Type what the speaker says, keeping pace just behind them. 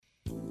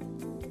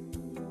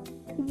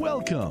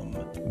Welcome.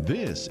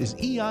 This is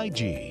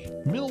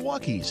EIG,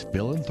 Milwaukee's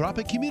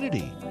philanthropic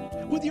community,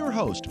 with your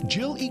host,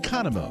 Jill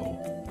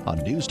Economou, on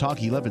News Talk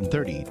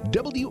 1130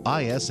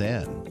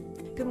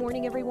 WISN. Good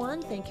morning,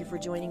 everyone. Thank you for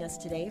joining us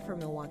today for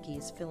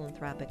Milwaukee's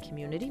philanthropic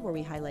community, where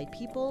we highlight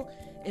people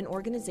and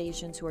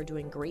organizations who are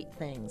doing great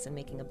things and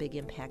making a big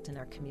impact in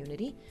our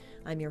community.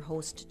 I'm your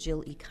host,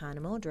 Jill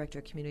Economou, Director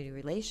of Community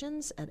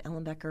Relations at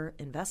Ellenbecker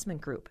Investment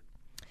Group.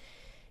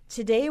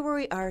 Today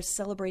we are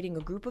celebrating a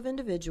group of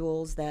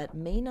individuals that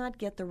may not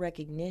get the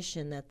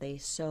recognition that they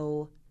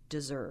so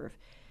deserve.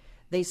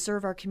 They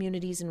serve our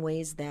communities in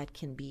ways that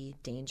can be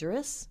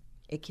dangerous,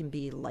 it can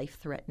be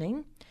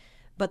life-threatening,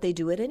 but they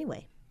do it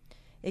anyway.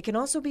 It can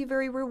also be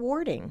very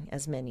rewarding,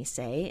 as many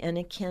say, and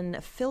it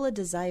can fill a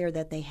desire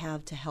that they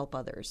have to help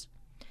others.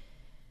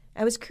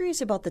 I was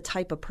curious about the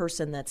type of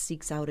person that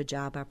seeks out a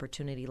job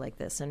opportunity like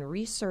this, and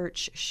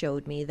research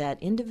showed me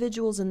that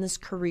individuals in this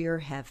career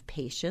have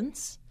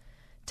patience,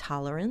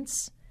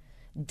 tolerance,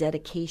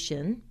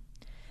 dedication.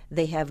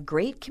 They have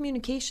great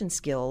communication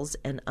skills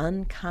and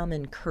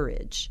uncommon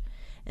courage.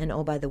 And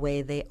oh, by the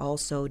way, they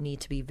also need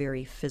to be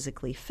very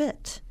physically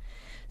fit.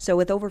 So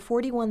with over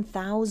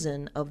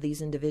 41,000 of these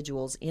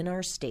individuals in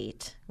our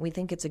state, we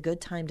think it's a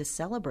good time to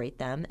celebrate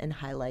them and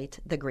highlight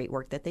the great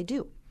work that they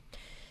do.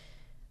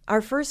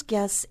 Our first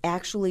guest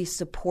actually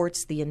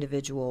supports the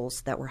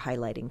individuals that we're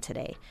highlighting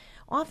today.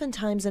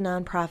 Oftentimes, a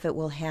nonprofit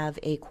will have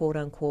a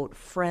quote-unquote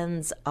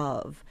friends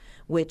of,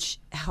 which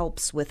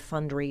helps with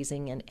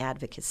fundraising and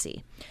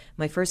advocacy.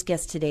 My first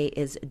guest today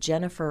is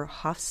Jennifer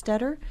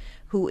Hofstetter,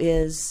 who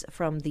is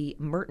from the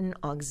Merton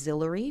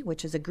Auxiliary,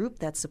 which is a group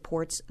that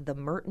supports the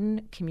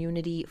Merton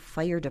Community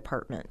Fire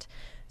Department.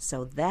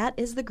 So that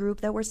is the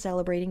group that we're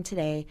celebrating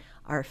today,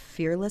 our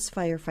fearless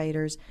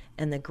firefighters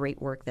and the great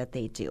work that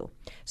they do.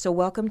 So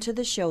welcome to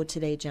the show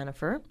today,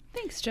 Jennifer.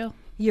 Thanks, Jill.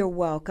 You're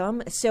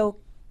welcome. So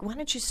why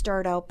don't you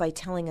start out by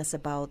telling us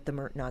about the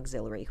Merton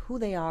Auxiliary, who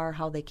they are,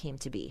 how they came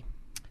to be?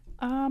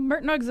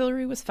 Merton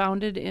Auxiliary was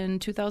founded in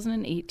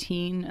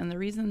 2018, and the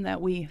reason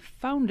that we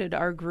founded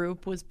our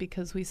group was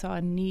because we saw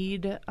a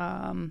need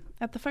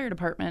at the fire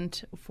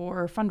department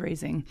for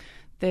fundraising.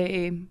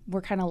 They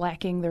were kind of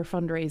lacking their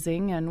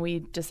fundraising, and we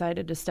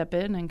decided to step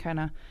in and kind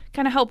of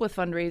help with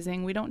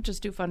fundraising. We don't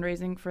just do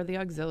fundraising for the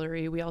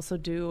auxiliary. We also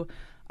do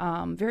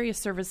various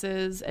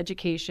services,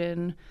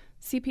 education,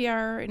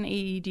 CPR and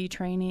AED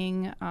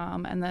training,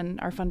 and then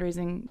our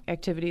fundraising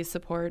activities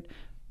support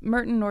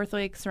Merton,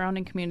 Northlake,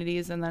 surrounding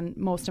communities, and then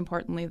most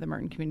importantly, the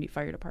Merton Community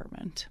Fire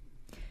Department.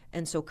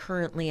 And so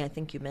currently, I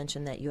think you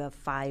mentioned that you have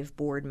 5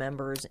 board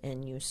members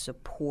and you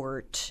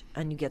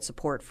get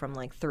support from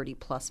like 30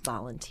 plus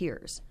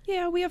volunteers.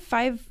 Yeah, we have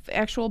 5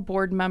 actual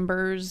board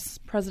members,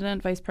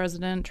 president, vice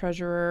president,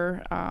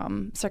 treasurer,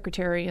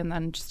 secretary, and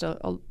then just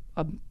a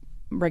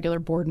regular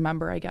board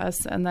member, I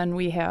guess. And then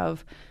we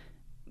have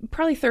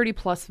probably 30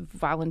 plus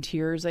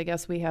volunteers. I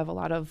guess we have a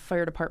lot of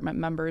fire department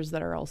members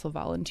that are also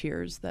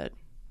volunteers that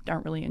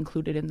aren't really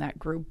included in that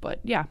group, but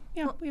yeah,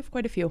 we have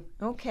quite a few.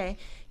 Okay.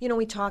 You know,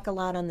 we talk a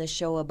lot on this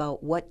show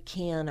about what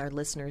can our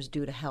listeners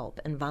do to help,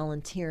 and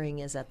volunteering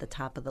is at the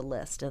top of the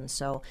list. And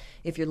so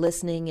if you're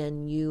listening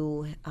and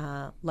you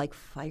like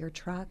fire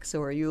trucks,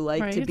 or you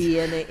like to be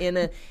in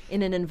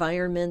an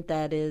environment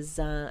that is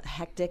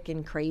hectic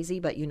and crazy,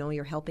 but you know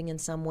you're helping in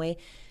some way,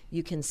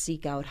 you can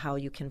seek out how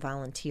you can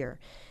volunteer.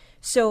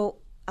 So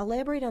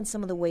elaborate on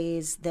some of the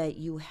ways that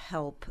you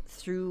help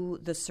through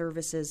the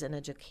services and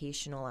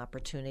educational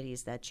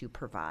opportunities that you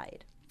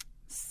provide.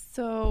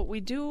 So we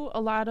do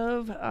a lot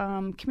of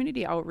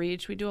community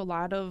outreach. We do a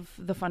lot of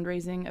the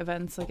fundraising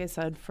events, like I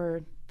said,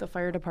 for the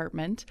fire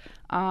department.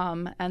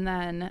 And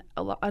then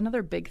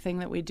another big thing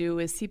that we do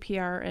is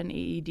CPR and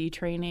AED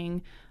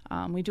training.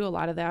 We do a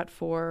lot of that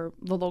for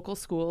the local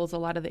schools. A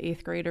lot of the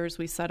 8th graders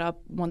we set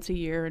up once a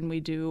year, and we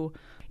do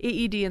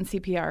AED and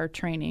CPR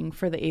training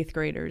for the 8th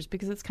graders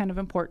because it's kind of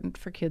important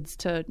for kids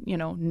to,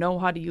 know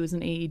how to use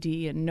an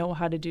AED and know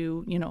how to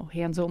do,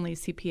 hands-only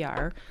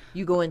CPR.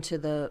 You go into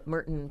the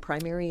Merton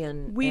primary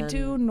We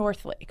do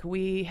Northlake.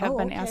 We have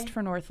been asked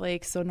for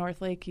Northlake, so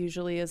Northlake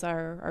usually is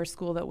our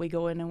school that we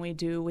go in and we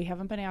do. We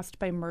haven't been asked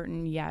by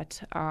Merton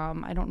yet.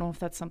 I don't know if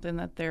that's something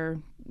that their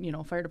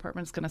fire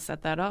department's going to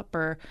set that up,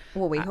 or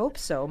well, we hope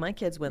so. My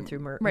kids went through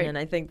Merton, and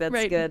I think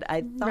that's good.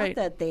 I thought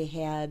that they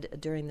had,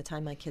 during the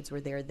time my kids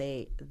were there,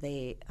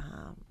 they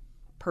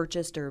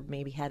purchased or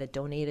maybe had it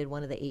donated,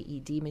 one of the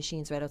AED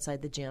machines right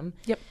outside the gym.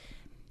 Yep.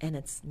 And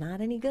it's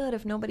not any good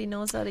if nobody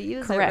knows how to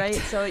use Correct. it,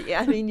 right? So,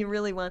 yeah, I mean, you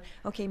really want,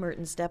 okay,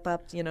 Merton, step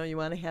up. You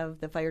want to have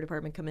the fire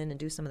department come in and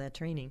do some of that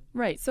training.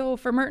 Right. So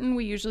for Merton,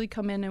 we usually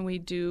come in and we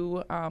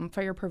do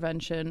fire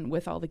prevention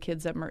with all the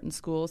kids at Merton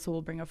School. So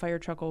we'll bring a fire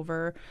truck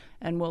over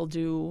and we'll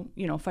do,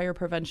 fire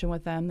prevention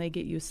with them. They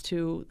get used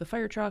to the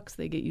fire trucks.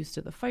 They get used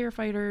to the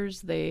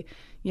firefighters.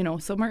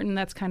 So Merton,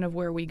 that's kind of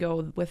where we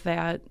go with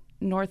that.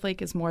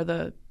 Northlake is more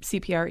the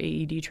CPR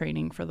AED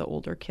training for the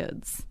older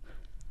kids.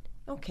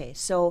 Okay,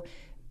 so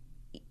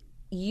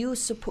you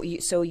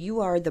support. So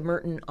you are the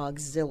Merton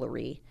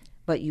Auxiliary,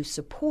 but you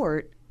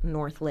support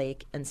North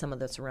Lake and some of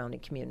the surrounding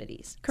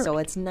communities. Correct. So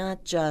it's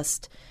not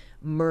just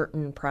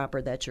Merton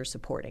proper that you're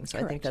supporting. So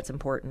I think Correct. that's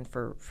important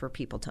for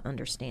people to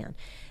understand.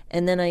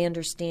 And then I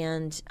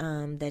understand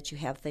that you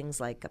have things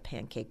like a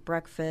pancake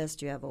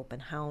breakfast, you have open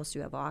house,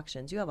 you have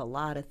auctions, you have a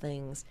lot of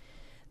things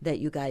that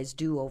you guys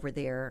do over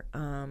there.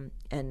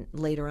 And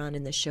later on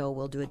in the show,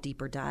 we'll do a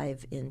deeper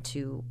dive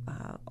into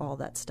all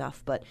that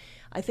stuff. But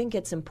I think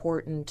it's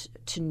important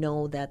to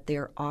know that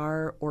there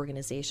are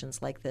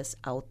organizations like this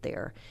out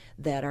there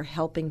that are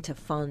helping to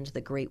fund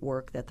the great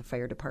work that the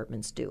fire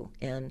departments do.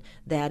 And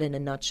that, in a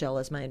nutshell,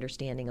 is my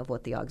understanding of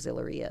what the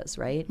auxiliary is,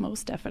 right?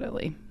 Most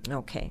definitely.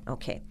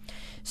 Okay.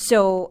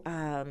 So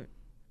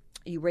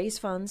you raise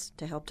funds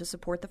to help to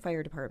support the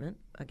fire department,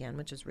 again,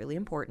 which is really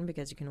important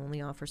because you can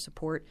only offer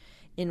support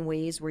in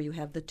ways where you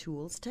have the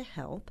tools to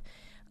help.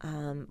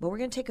 But we're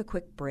going to take a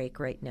quick break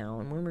right now.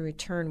 And when we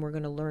return, we're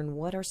going to learn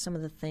what are some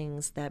of the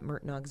things that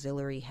Merton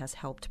Auxiliary has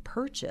helped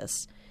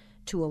purchase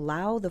to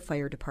allow the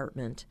fire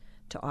department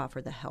to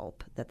offer the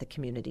help that the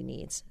community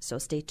needs. So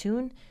stay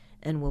tuned,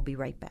 and we'll be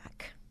right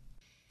back.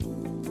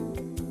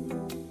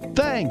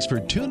 Thanks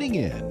for tuning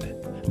in.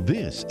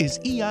 This is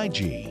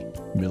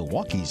EIG,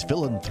 Milwaukee's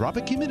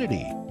philanthropic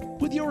community,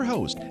 with your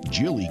host,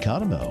 Jill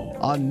Economou,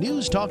 on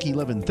News Talk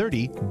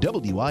 1130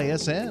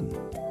 WISN.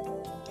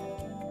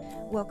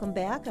 Welcome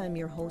back. I'm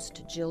your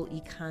host, Jill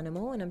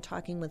Economou, and I'm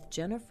talking with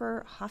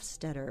Jennifer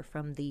Hofstetter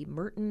from the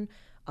Merton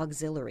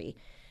Auxiliary.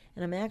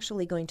 And I'm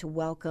actually going to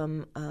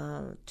welcome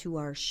to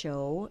our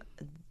show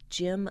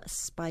Jim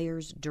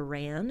Spires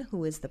Duran,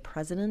 who is the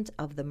president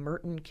of the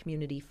Merton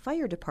Community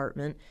Fire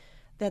Department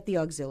that the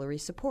auxiliary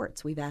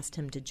supports. We've asked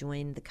him to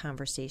join the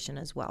conversation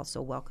as well.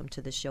 So welcome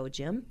to the show,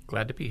 Jim.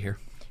 Glad to be here.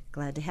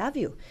 Glad to have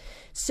you.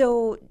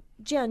 So,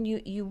 Jen,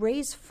 you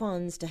raise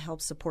funds to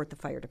help support the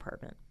fire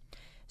department.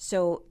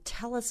 So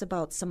tell us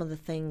about some of the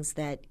things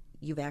that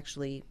you've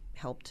actually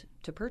helped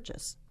to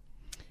purchase.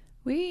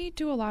 We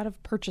do a lot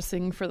of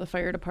purchasing for the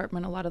fire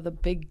department, a lot of the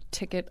big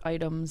ticket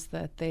items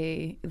that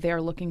they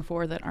are looking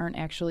for that aren't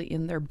actually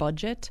in their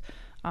budget.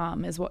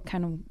 Is what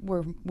kind of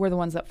we're the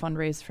ones that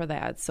fundraise for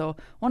that. So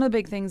one of the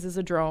big things is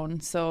a drone.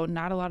 So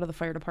not a lot of the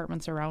fire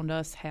departments around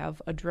us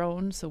have a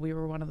drone. So we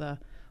were one of the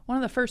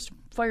first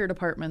fire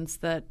departments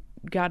that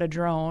got a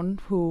drone.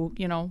 Who,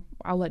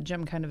 I'll let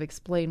Jim kind of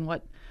explain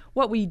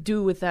what we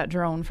do with that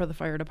drone for the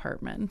fire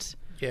department.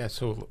 Yeah,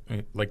 so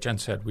like Jen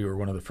said, we were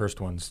one of the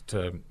first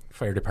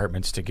fire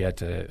departments to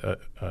get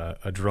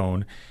a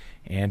drone.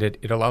 And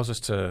it allows us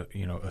to,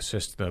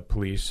 assist the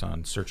police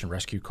on search and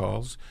rescue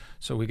calls.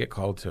 So we get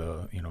called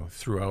to,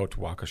 throughout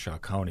Waukesha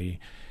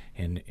County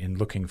in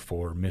looking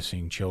for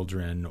missing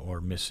children or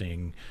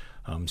missing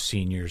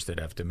seniors that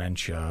have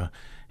dementia.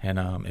 And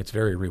it's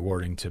very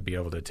rewarding to be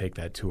able to take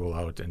that tool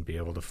out and be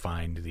able to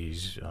find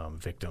these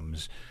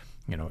victims,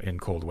 in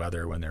cold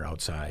weather when they're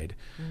outside.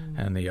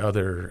 And the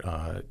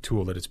other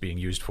tool that it's being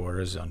used for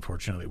is,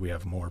 unfortunately, we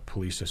have more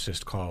police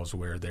assist calls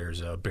where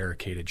there's a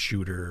barricaded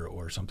shooter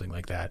or something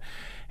like that.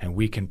 And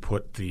we can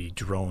put the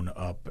drone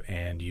up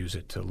and use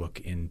it to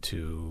look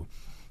into,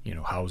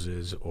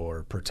 houses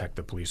or protect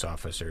the police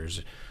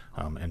officers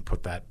and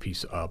put that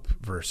piece up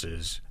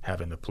versus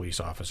having the police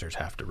officers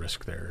have to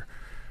risk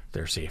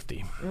their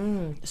safety.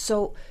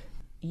 So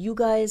you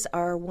guys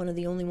are one of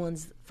the only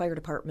fire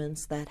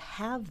departments that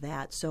have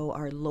that. So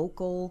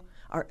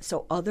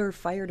so other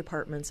fire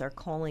departments are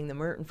calling the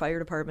Merton Fire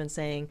Department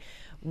saying,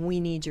 we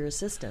need your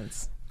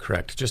assistance.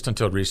 Correct. Just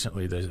until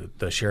recently,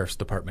 the sheriff's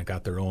department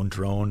got their own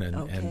drone,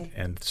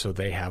 and so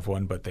they have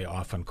one, but they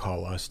often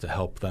call us to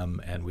help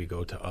them, and we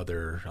go to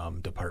other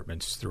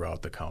departments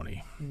throughout the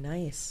county.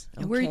 Nice.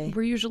 Okay.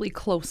 We're usually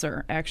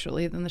closer,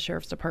 actually, than the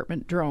sheriff's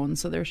department drone.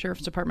 So their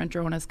sheriff's department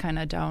drone is kind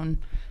of down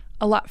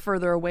a lot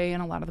further away,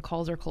 and a lot of the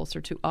calls are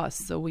closer to us.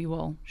 So we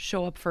will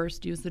show up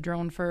first, use the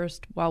drone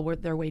first, while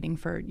they're waiting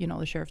for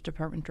the sheriff's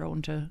department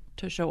drone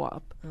to show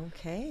up.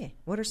 Okay.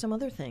 What are some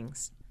other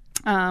things?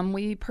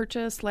 We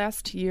purchased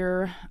last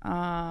year.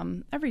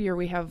 Every year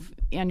we have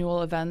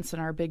annual events,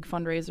 and our big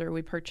fundraiser,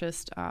 we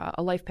purchased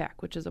a life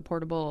pack, which is a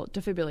portable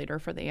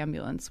defibrillator for the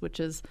ambulance, which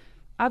is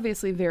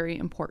obviously very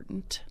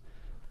important.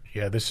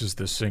 Yeah, this is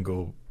the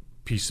single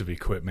piece of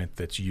equipment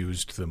that's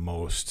used the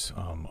most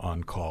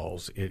on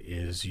calls. It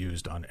is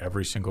used on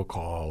every single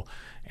call,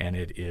 and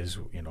it is,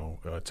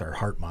 it's our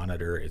heart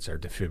monitor, it's our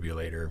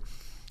defibrillator.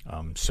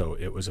 So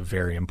it was a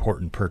very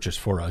important purchase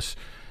for us,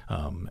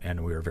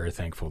 and we were very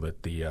thankful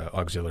that the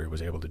auxiliary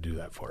was able to do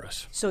that for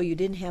us. So you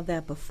didn't have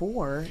that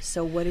before,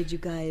 so what did you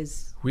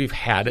guys... We've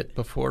had it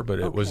before, but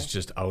it was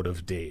just out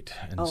of date.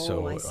 And I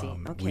see.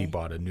 We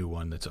bought a new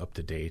one that's up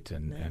to date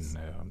and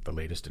the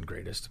latest and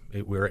greatest.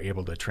 We were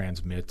able to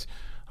transmit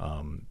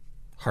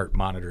heart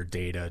monitor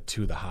data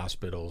to the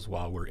hospitals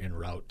while we're en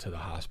route to the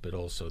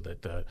hospital, so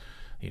that the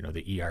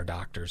ER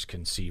doctors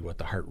can see what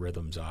the heart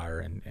rhythms are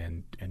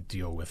and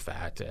deal with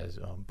that as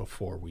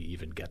before we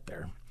even get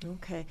there.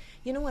 Okay.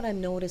 You know what I'm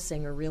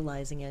noticing or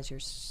realizing as you're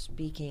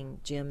speaking,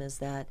 Jim, is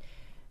that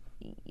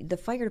the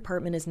fire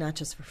department is not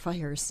just for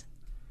fires.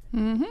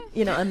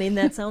 Mm-hmm.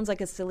 That sounds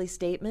like a silly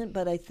statement,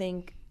 but I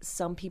think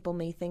some people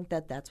may think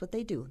that that's what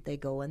they do. They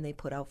go and they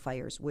put out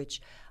fires,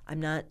 which I'm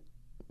not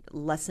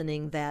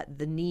lessening that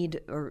the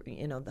need, or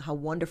how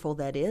wonderful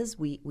that is.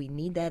 We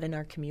need that in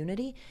our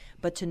community,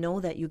 but to know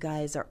that you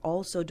guys are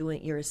also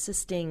you're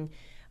assisting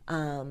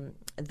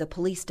the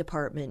police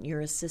department,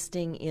 you're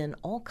assisting in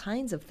all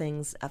kinds of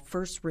things,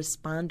 first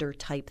responder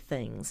type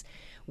things,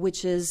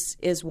 which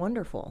is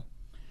wonderful.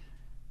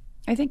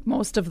 I think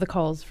most of the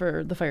calls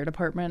for the fire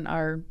department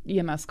are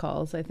EMS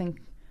calls. I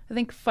think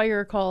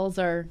fire calls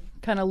are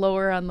kind of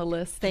lower on the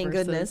list. Thank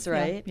goodness,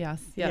 right? Yeah,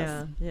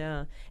 yes.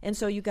 Yeah. And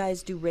so you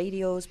guys do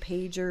radios,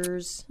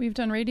 pagers? We've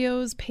done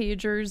radios,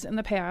 pagers in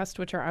the past,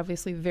 which are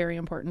obviously very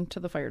important to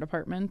the fire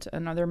department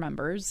and other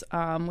members.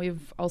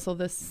 We've also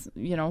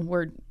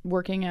we're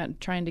working at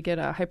trying to get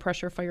a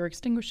high-pressure fire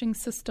extinguishing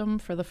system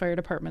for the fire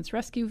department's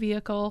rescue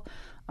vehicle.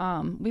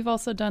 We've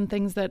also done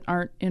things that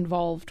aren't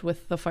involved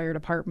with the fire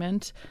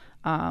department.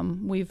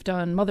 We've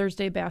done Mother's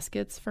Day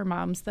baskets for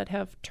moms that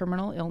have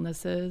terminal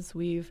illnesses.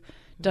 We've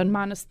done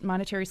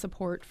monetary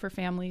support for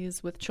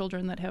families with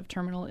children that have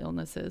terminal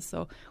illnesses.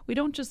 So we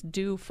don't just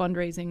do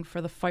fundraising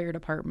for the fire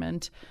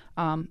department,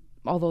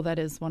 although that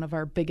is one of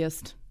our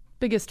biggest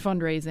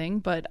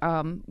fundraising, but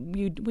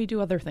we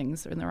do other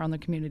things around the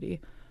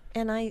community.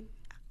 And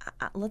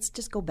let's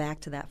just go back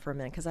to that for a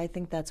minute, because I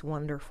think that's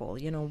wonderful.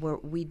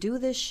 We do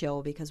this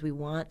show because we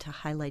want to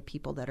highlight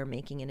people that are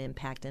making an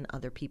impact in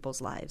other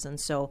people's lives. And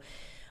so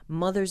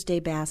Mother's Day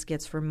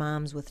baskets for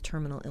moms with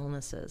terminal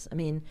illnesses. I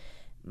mean,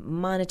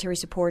 monetary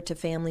support to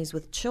families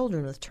with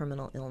children with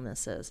terminal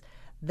illnesses.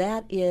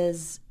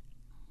 That's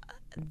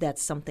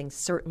something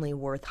certainly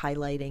worth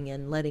highlighting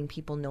and letting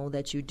people know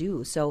that you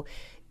do. So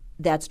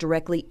that's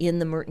directly in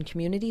the Merton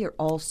community, or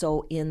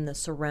also in the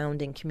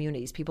surrounding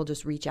communities? People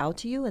just reach out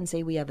to you and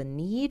say, we have a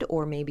need,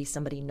 or maybe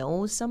somebody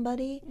knows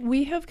somebody?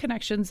 We have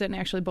connections in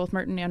actually both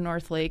Merton and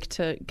Northlake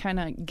to kind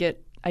of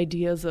get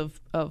ideas of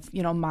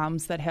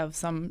moms that have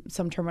some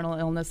terminal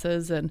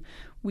illnesses, and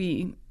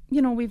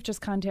we've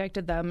just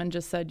contacted them and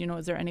just said,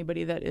 is there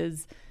anybody that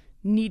is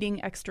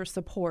needing extra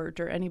support,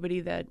 or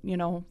anybody that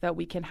that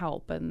we can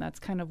help? And that's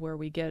kind of where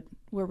we get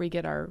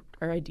our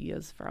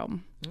ideas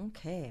from.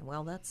 Okay,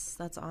 well, that's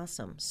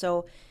awesome.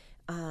 So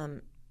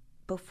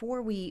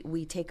before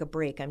we take a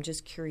break, I'm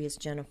just curious,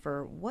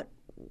 Jennifer,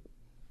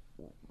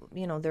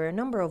 there are a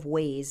number of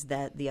ways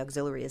that the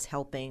auxiliary is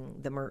helping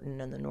the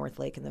Merton and the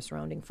Northlake and the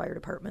surrounding fire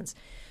departments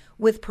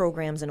with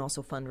programs and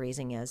also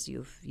fundraising, as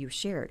you've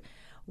shared.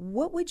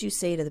 What would you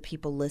say to the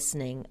people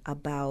listening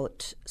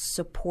about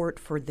support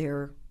for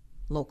their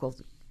local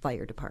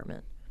fire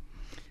department?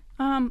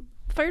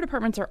 Fire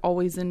departments are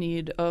always in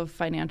need of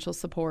financial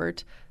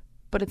support,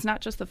 but it's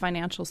not just the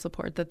financial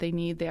support that they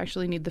need. They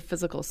actually need the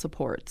physical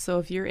support. So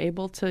if you're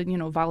able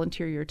to,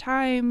 volunteer your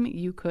time,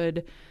 you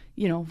could,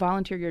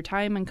 volunteer your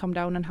time and come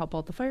down and help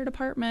out the fire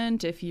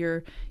department. If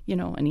you're,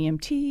 an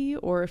EMT,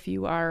 or if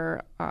you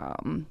are,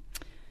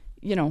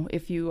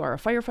 if you are a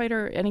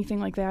firefighter, anything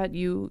like that,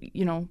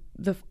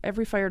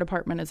 every fire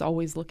department is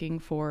always looking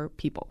for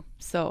people.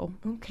 So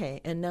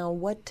okay, and now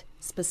what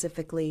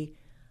specifically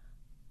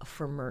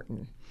for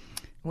Merton?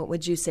 What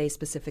would you say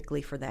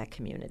specifically for that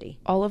community?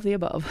 All of the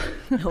above.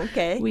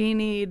 Okay. We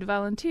need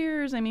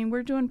volunteers. I mean,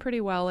 we're doing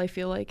pretty well, I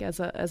feel like, as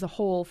a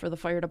whole for the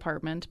fire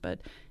department, but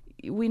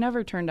we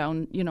never turn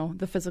down,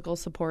 the physical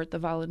support, the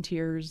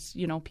volunteers,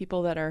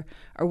 people that are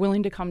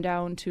willing to come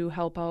down to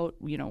help out,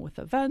 with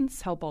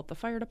events, help out the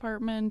fire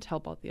department,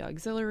 help out the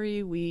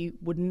auxiliary. We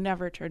would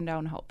never turn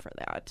down help for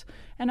that.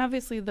 And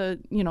obviously the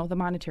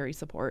monetary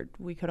support.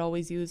 We could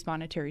always use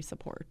monetary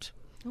support.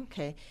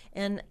 Okay.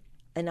 And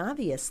an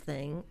obvious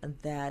thing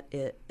that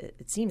it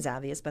seems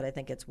obvious, but I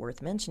think it's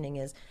worth mentioning,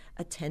 is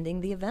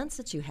attending the events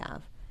that you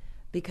have,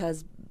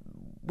 because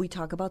we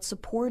talk about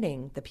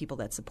supporting the people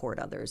that support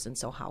others. And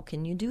so how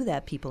can you do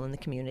that, people in the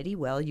community?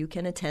 Well, you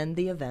can attend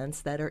the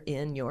events that are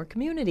in your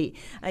community.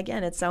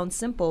 Again, it sounds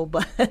simple,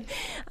 but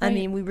I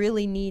mean, we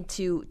really need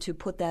to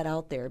put that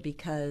out there,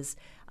 because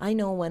I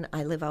know when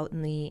I live out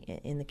in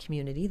the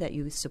community that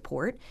you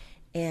support,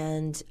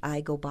 and I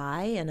go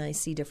by and I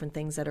see different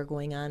things that are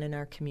going on in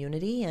our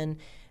community, and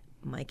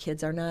my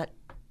kids are not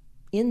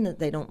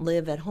they don't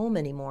live at home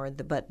anymore,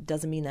 but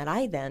doesn't mean that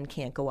I then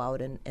can't go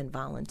out and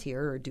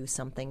volunteer or do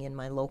something in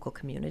my local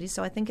community.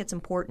 So I think it's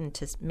important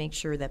to make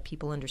sure that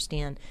people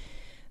understand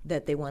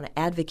that they want to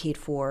advocate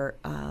for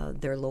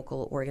their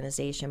local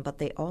organization, but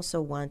they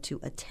also want to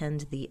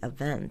attend the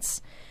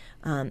events.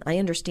 I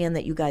understand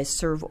that you guys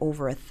serve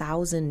over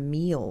 1,000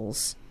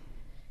 meals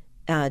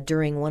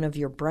during one of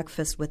your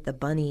Breakfast with the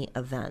Bunny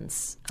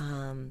events,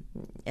 and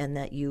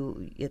that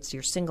it's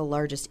your single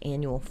largest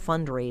annual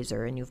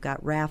fundraiser, and you've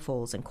got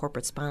raffles and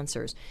corporate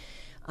sponsors.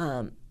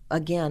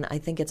 Again, I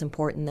think it's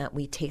important that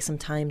we take some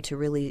time to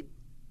really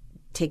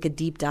take a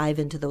deep dive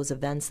into those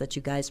events that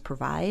you guys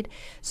provide.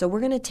 So we're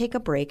going to take a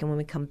break, and when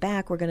we come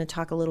back, we're going to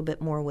talk a little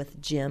bit more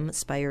with Jim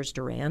Spires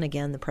Duran,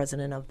 again, the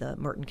president of the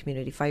Merton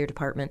Community Fire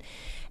Department.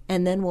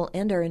 And then we'll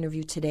end our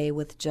interview today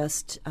with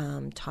just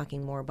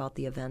talking more about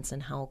the events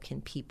and how can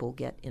people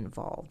get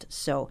involved.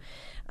 So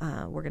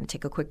we're going to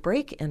take a quick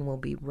break, and we'll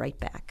be right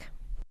back.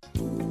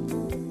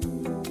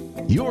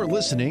 You're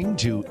listening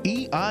to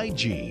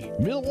EIG,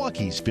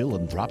 Milwaukee's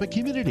philanthropic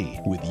community,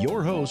 with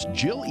your host,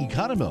 Jill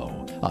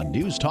Economou, on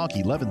News Talk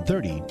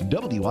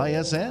 1130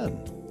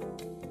 WISN.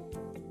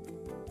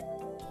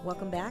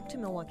 Welcome back to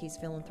Milwaukee's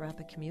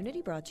philanthropic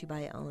community, brought to you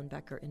by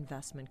Ellenbecker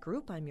Investment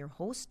Group. I'm your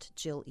host,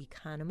 Jill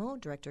Economou,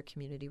 Director of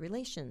Community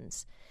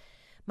Relations.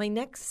 My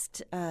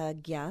next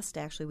guest,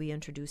 actually, we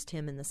introduced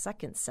him in the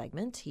second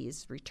segment.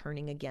 He's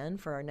returning again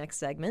for our next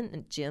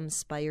segment. Jim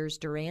Spires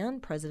Duran,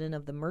 president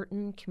of the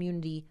Merton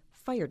Community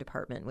Fire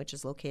Department, which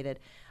is located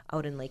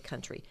out in Lake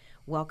Country.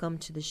 Welcome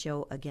to the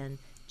show again,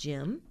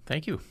 Jim.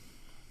 Thank you.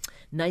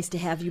 Nice to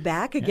have you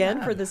back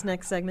again for this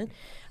next segment.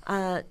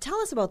 Tell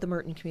us about the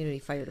Merton Community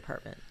Fire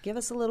Department. Give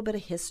us a little bit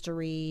of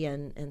history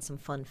and some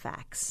fun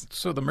facts.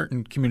 So the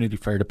Merton Community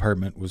Fire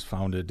Department was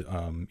founded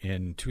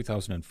in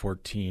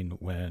 2014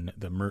 when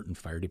the Merton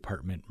Fire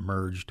Department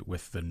merged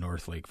with the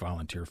North Lake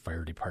Volunteer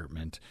Fire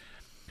Department.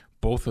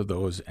 Both of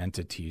those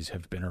entities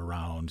have been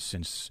around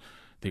since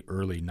the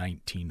early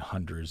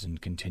 1900s in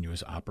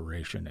continuous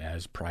operation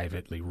as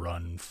privately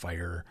run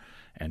fire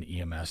and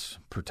EMS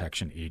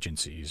protection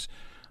agencies.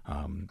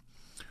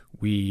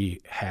 We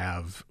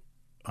have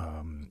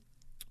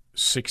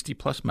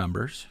 60-plus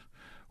members.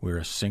 We're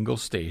a single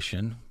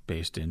station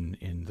based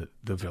in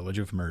the village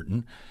of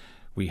Merton.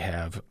 We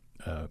have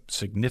a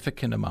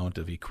significant amount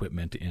of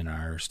equipment in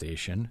our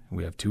station.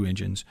 We have 2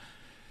 engines,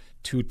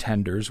 2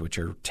 tenders, which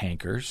are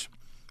tankers,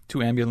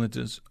 2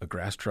 ambulances, a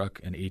grass truck,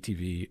 an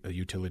ATV, a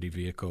utility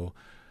vehicle,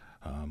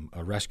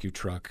 a rescue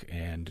truck,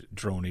 and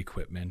drone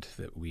equipment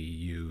that we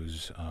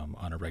use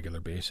on a regular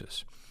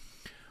basis.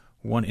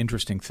 One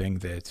interesting thing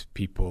that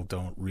people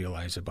don't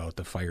realize about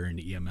the fire and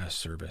EMS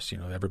service,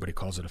 everybody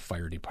calls it a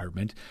fire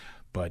department,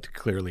 but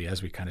clearly,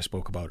 as we kind of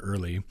spoke about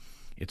early,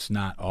 it's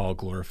not all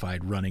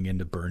glorified running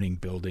into burning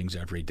buildings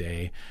every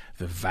day.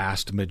 The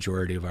vast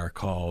majority of our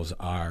calls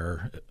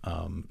are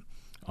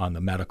on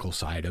the medical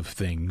side of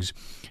things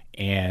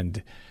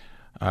and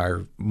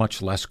are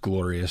much less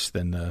glorious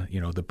than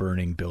the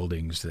burning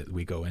buildings that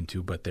we go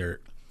into, but they're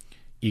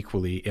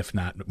equally, if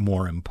not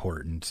more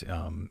important,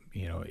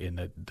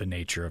 in the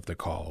nature of the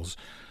calls.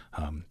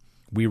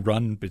 We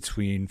run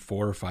between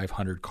 400 or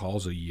 500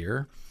 calls a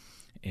year,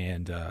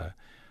 and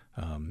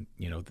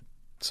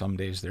some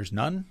days there's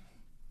none,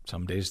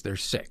 some days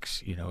there's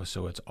 6.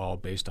 So it's all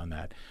based on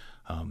that.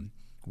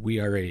 We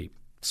are a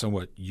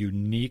somewhat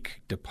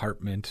unique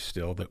department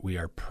still that we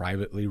are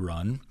privately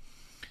run.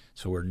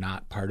 So we're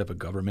not part of a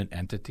government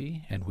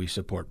entity, and we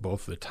support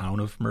both the town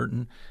of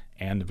Merton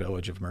and the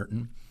village of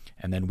Merton.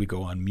 And then we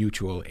go on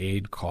mutual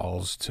aid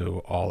calls to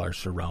all our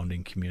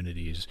surrounding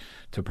communities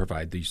to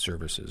provide these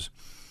services.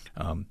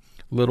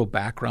 Little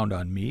background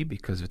on me,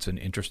 because it's an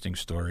interesting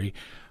story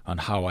on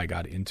how I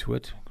got into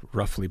it.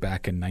 Roughly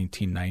back in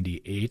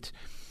 1998,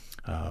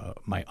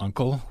 my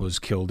uncle was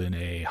killed in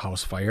a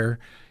house fire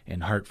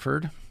in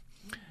Hartford.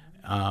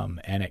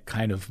 And it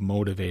kind of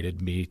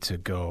motivated me to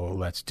go,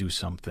 let's do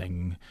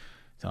something,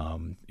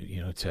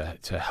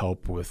 to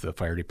help with the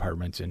fire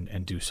department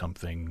and do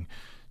something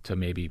to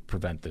maybe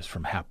prevent this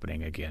from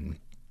happening again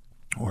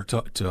or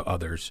to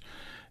others.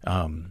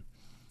 And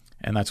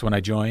that's when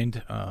I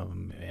joined,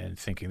 and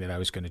thinking that I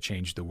was going to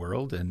change the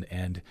world.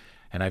 And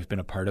I've been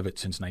a part of it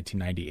since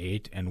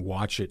 1998 and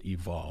watch it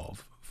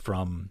evolve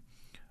from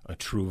a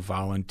true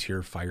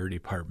volunteer fire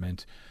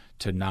department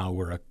to now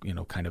we're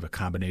kind of a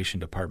combination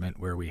department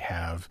where we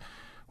have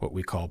what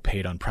we call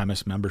paid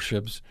on-premise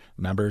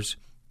members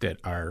that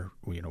are,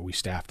 we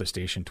staff the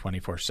station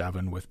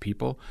 24/7 with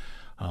people,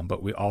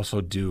 but we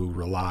also do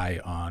rely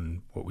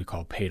on what we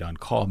call paid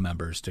on-call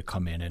members to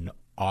come in and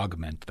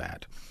augment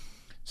that.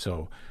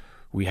 So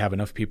we have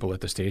enough people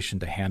at the station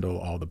to handle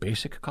all the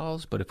basic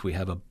calls, but if we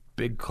have a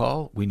big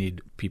call, we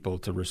need people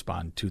to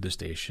respond to the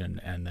station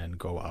and then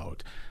go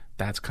out.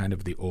 That's kind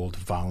of the old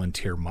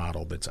volunteer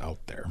model that's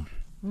out there.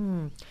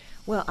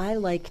 Well, I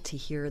like to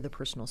hear the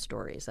personal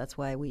stories. That's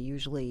why we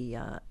usually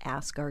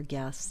ask our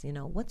guests,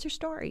 what's your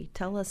story?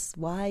 Tell us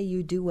why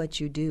you do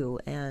what you do.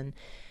 And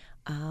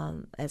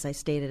as I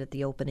stated at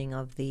the opening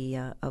of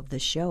the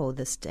show,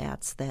 the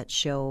stats that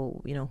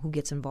show, who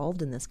gets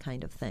involved in this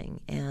kind of thing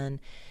and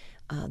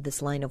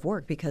this line of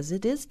work, because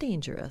it is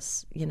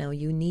dangerous.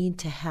 You need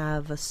to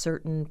have a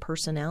certain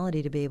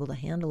personality to be able to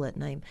handle it.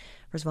 And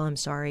first of all, I'm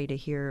sorry to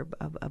hear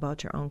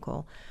about your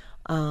uncle.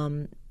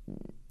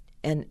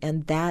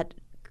 And that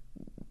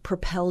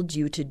propelled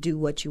you to do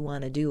what you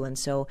want to do. And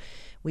so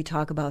we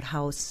talk about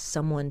how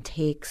someone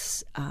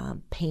takes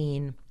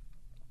pain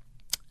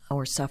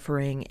or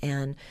suffering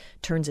and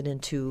turns it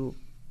into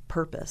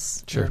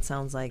purpose. Sure. And it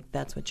sounds like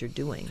that's what you're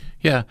doing.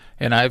 Yeah,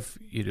 and I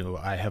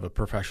have a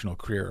professional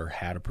career, or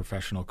had a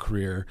professional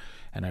career,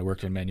 and I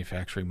worked in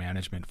manufacturing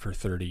management for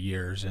 30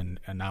 years, and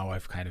now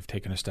I've kind of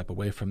taken a step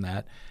away from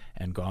that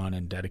and gone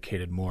and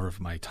dedicated more of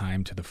my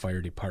time to the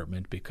fire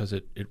department because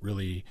it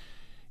really,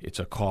 it's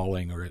a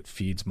calling, or it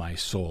feeds my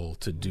soul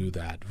to do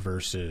that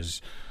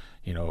versus,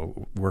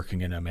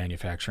 working in a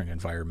manufacturing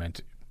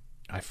environment.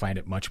 I find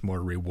it much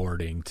more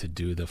rewarding to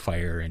do the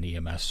fire and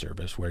EMS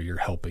service where you're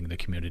helping the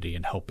community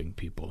and helping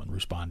people and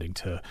responding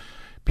to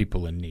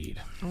people in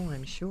need. Oh,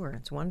 I'm sure.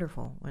 It's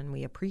wonderful, and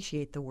we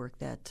appreciate the work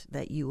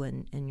that you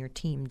and your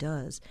team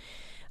does.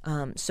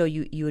 So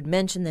you had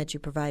mentioned that you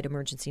provide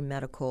emergency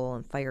medical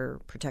and fire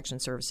protection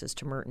services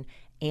to Merton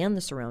and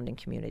the surrounding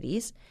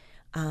communities,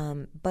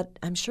 but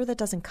I'm sure that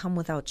doesn't come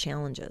without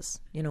challenges.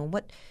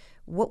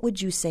 What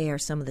would you say are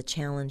some of the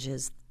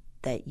challenges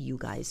that you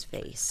guys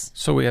face?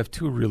 So we have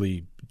two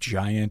really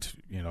giant,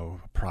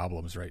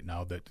 problems right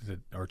now that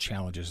are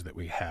challenges that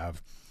we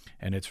have,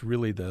 and it's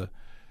really the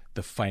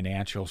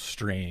financial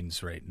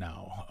strains right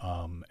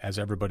now. As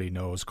everybody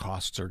knows,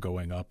 costs are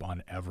going up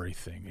on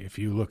everything. If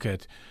you look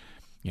at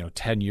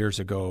 10 years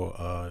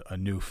ago, a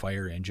new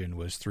fire engine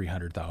was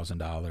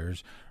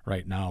 $300,000.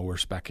 Right now, we're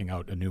speccing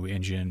out a new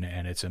engine,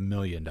 and it's $1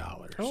 million.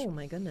 Oh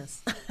my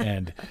goodness!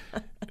 And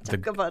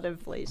talk about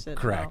inflation.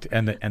 Correct,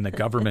 wow. and the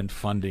government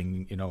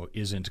funding,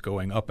 isn't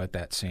going up at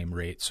that same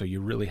rate. So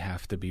you really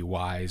have to be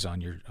wise on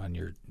your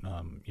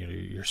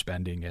your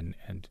spending,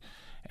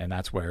 and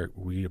that's where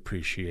we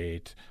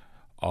appreciate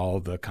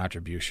all the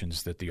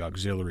contributions that the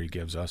auxiliary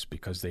gives us,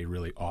 because they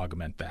really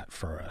augment that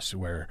for us,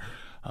 where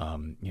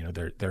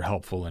they're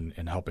helpful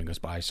in helping us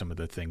buy some of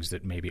the things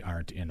that maybe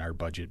aren't in our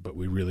budget, but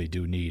we really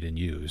do need and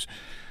use.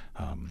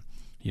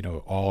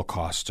 All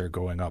costs are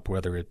going up,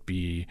 whether it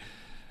be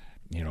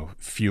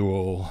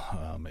fuel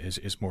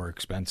is more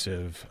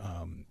expensive,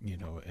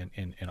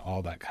 and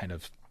all that kind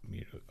of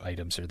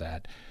items are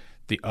that.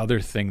 The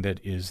other thing that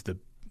is the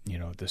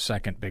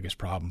second biggest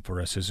problem for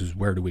us is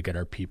where do we get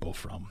our people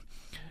from?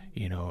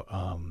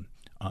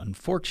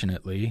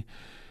 Unfortunately,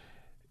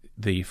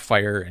 the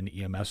fire and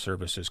EMS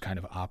services kind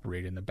of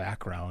operate in the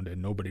background,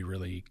 and nobody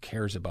really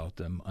cares about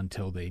them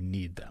until they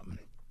need them.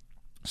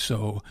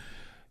 So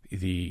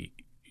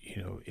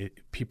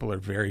people are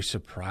very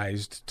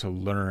surprised to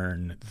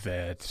learn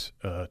that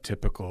a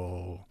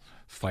typical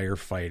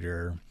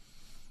firefighter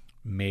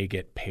may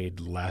get paid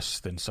less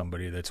than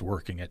somebody that's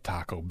working at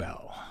Taco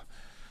Bell.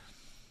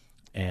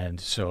 And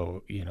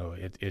so,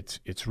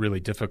 it's really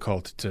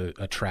difficult to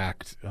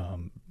attract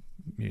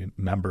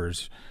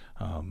members,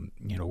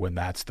 when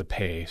that's the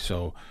pay.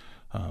 So,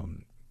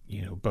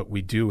 but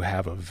we do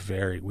have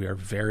we are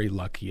very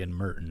lucky in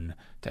Merton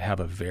to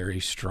have a very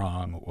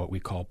strong, what we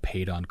call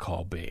paid on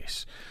call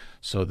base.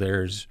 So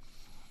there's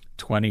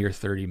 20 or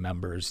 30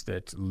 members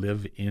that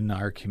live in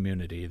our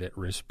community that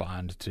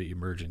respond to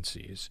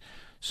emergencies.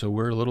 So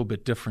we're a little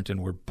bit different,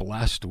 and we're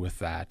blessed with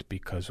that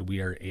because we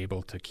are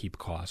able to keep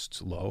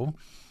costs low,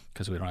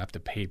 because we don't have to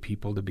pay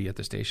people to be at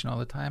the station all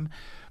the time,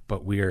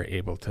 but we are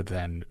able to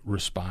then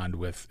respond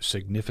with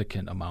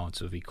significant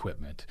amounts of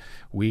equipment.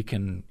 We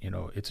can,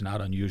 it's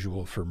not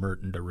unusual for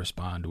Merton to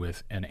respond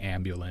with an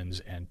ambulance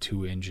and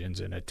 2 engines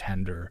and a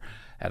tender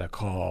at a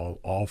call,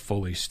 all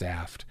fully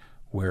staffed,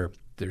 where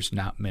there's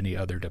not many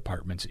other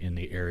departments in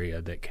the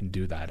area that can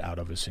do that out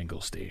of a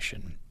single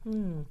station.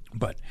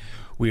 But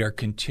we are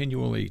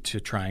continually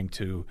trying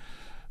to,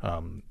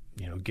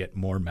 get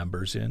more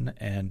members in,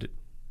 and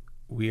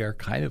we are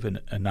kind of an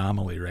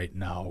anomaly right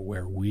now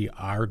where we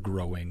are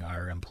growing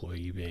our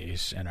employee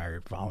base and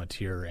our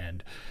volunteer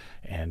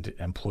and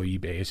employee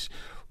base,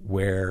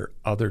 where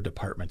other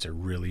departments are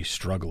really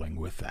struggling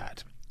with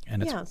that.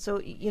 And so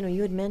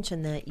you had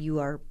mentioned that you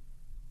are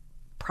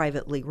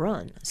privately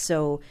run.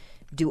 So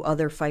do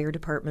other fire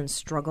departments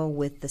struggle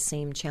with the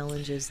same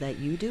challenges that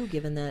you do,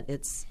 given that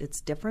it's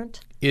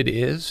different? It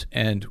is,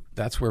 and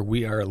that's where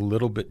we are a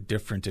little bit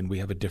different, and we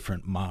have a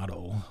different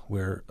model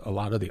where a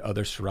lot of the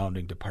other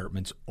surrounding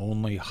departments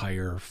only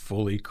hire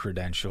fully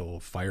credentialed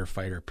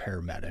firefighter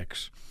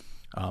paramedics.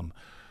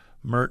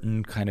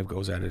 Merton kind of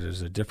goes at it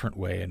as a different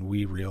way, and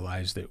we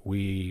realize that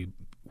we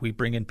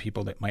bring in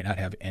people that might not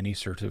have any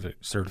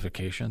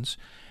certifications,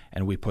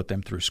 and we put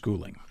them through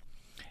schooling.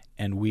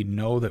 And we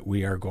know that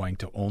we are going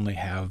to only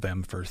have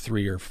them for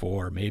 3 or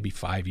 4, maybe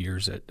 5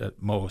 years at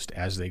most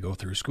as they go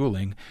through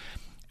schooling.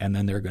 And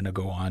then they're going to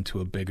go on to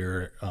a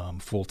bigger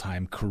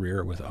full-time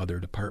career with other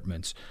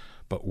departments.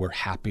 But we're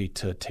happy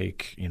to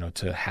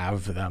to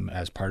have them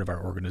as part of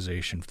our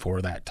organization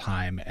for that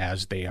time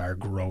as they are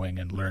growing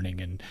and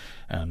learning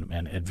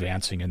and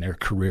advancing in their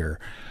career.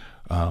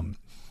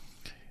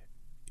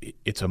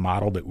 It's a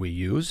model that we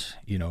use,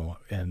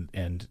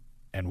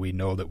 and we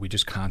know that we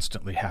just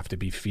constantly have to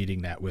be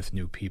feeding that with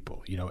new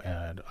people,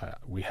 and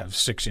we have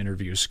 6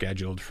 interviews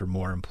scheduled for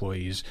more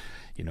employees,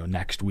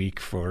 next week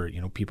for,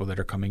 people that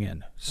are coming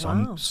in.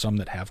 Some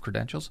that have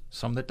credentials,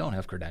 some that don't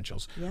have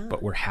credentials. Yeah.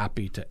 But we're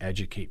happy to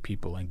educate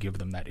people and give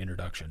them that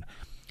introduction.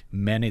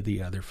 Many of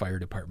the other fire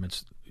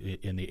departments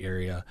in the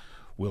area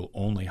will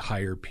only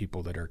hire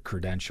people that are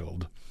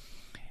credentialed.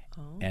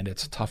 Oh. And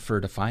it's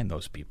tougher to find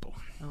those people.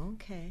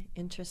 Okay.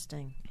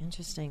 Interesting.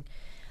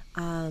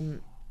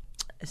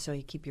 So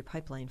you keep your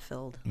pipeline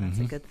filled. That's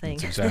a good thing.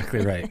 That's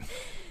exactly right.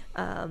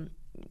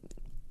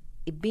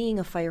 Being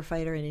a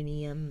firefighter and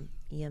an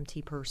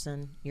EMT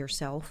person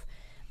yourself,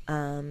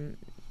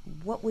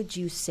 what would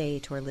you say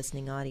to our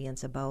listening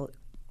audience about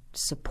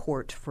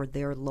support for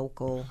their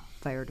local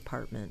fire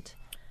department,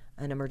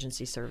 an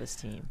emergency service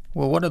team?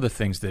 Well, one of the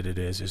things that it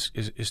is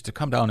to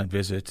come down and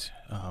visit,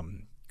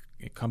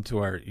 come to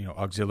our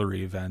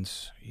auxiliary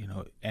events.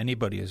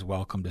 Anybody is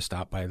welcome to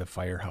stop by the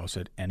firehouse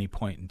at any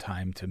point in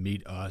time to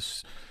meet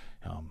us.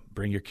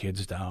 Bring your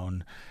kids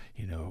down.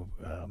 You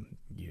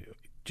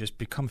just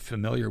become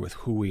familiar with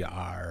who we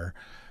are.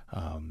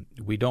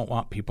 We don't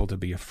want people to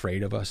be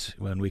afraid of us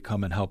when we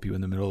come and help you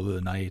in the middle of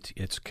the night.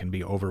 It can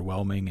be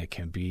overwhelming. It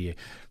can be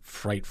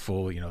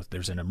frightful.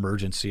 There's an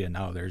emergency and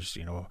now there's,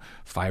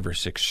 5 or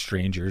 6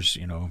 strangers,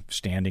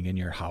 standing in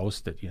your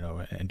house that,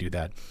 and do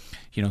that.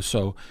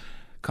 So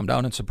come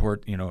down and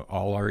support,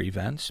 all our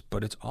events,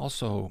 but it's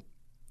also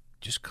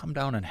just come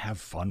down and have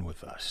fun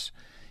with us.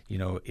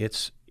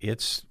 It's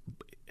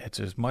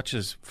as much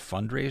as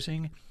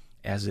fundraising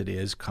as it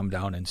is come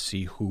down and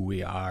see who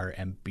we are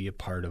and be a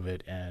part of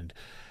it and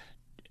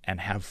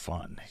have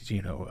fun.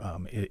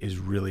 It is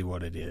really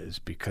what it is,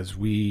 because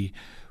we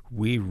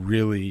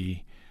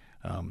really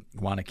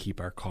want to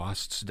keep our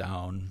costs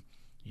down.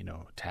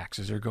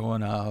 Taxes are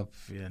going up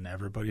and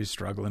everybody's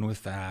struggling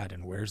with that,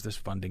 and where's this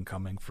funding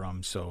coming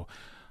from? So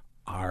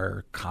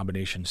our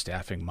combination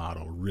staffing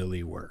model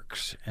really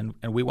works, and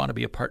we want to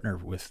be a partner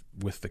with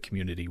the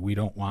community. We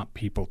don't want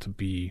people to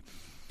be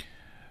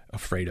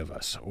afraid of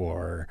us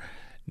or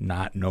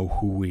not know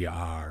who we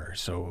are.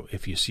 So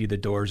if you see the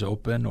doors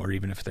open, or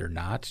even if they're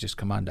not, just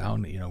come on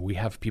down. We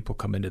have people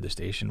come into the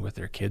station with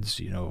their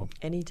kids,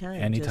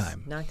 anytime.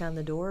 Just knock on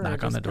the door, or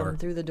just come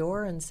through the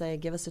door and say,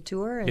 give us a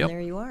tour, and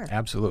there you are.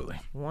 Absolutely.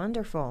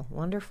 Wonderful.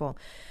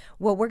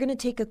 Well, we're going to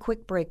take a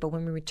quick break, but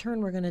when we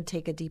return, we're going to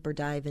take a deeper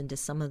dive into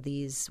some of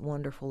these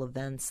wonderful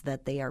events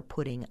that they are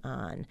putting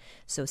on.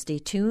 So stay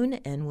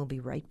tuned, and we'll be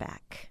right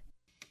back.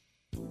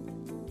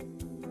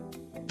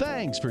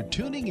 Thanks for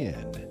tuning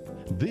in.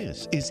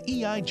 This is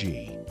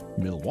EIG,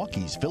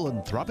 Milwaukee's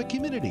philanthropic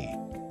community,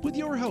 with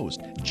your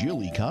host,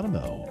 Jill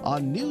Economou,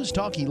 on News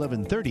Talk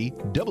 1130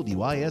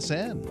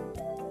 WISN.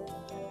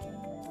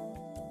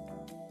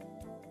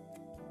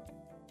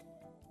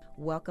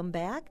 Welcome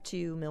back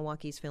to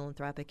Milwaukee's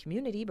philanthropic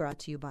community, brought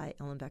to you by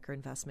Ellenbecker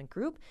Investment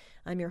Group.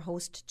 I'm your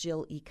host,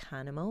 Jill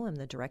Economou. I'm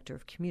the Director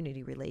of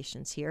Community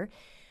Relations here.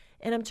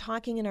 And I'm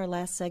talking in our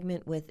last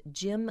segment with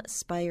Jim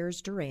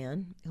Spires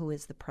Duran, who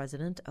is the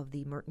president of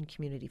the Merton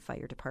Community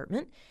Fire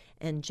Department,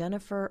 and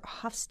Jennifer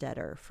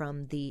Hofstetter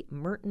from the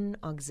Merton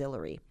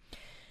Auxiliary.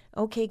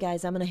 Okay,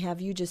 guys, I'm going to have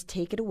you just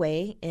take it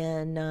away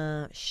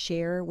and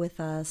share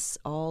with us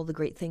all the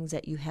great things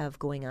that you have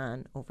going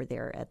on over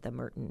there at the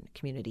Merton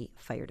Community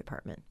Fire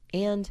Department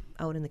and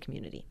out in the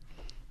community.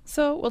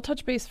 So we'll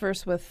touch base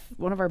first with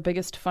one of our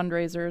biggest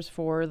fundraisers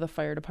for the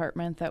fire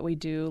department that we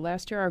do.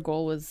 Last year our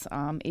goal was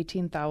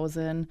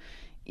 $18,000.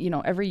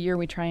 Every year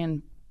we try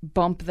and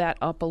bump that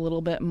up a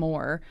little bit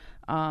more.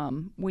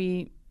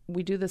 We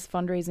do this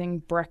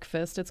fundraising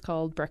breakfast. It's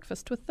called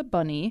Breakfast with the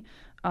Bunny.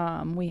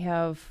 We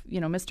have,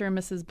 Mr. and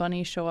Mrs.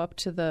 Bunny show up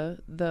to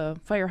the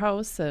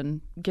firehouse and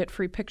get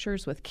free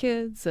pictures with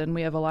kids, and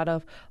we have a lot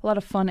of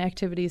fun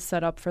activities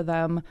set up for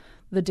them.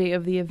 The day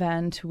of the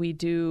event, we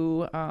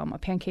do a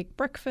pancake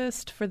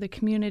breakfast for the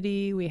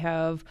community. We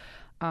have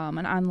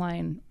an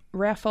online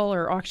raffle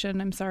or auction,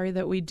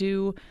 that we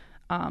do.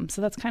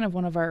 So that's kind of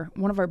one of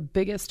our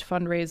biggest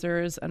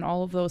fundraisers, and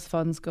all of those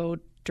funds go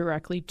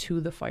directly to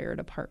the fire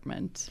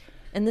department.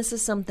 And this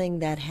is something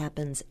that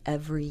happens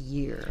every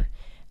year.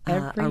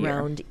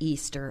 Around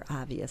Easter,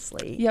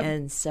 obviously. Yep.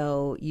 And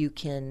so you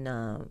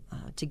can,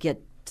 to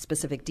get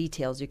specific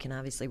details, you can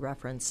obviously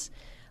reference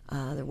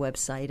their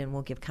website, and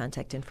we'll give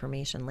contact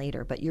information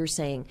later. But you're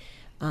saying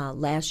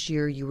last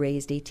year you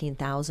raised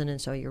 $18,000, and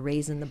so you're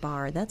raising the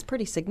bar. That's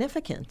pretty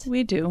significant.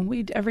 We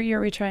do. Every year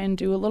we try and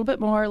do a little bit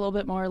more, a little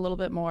bit more, a little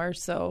bit more.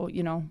 So,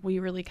 we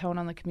really count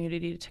on the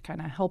community to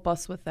kind of help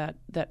us with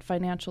that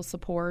financial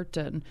support,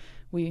 and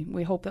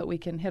we hope that we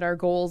can hit our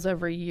goals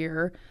every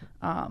year.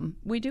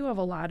 We do have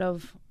a lot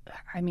of,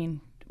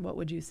 what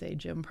would you say,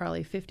 Jim?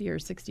 Probably 50 or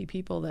 60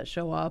 people that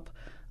show up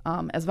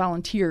as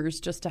volunteers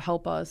just to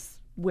help us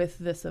with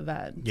this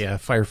event. Yeah,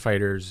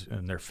 firefighters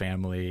and their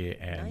family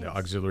and Nice. the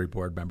auxiliary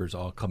board members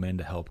all come in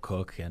to help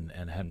cook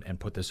and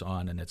put this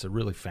on, and it's a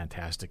really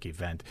fantastic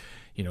event.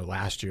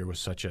 Last year was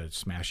such a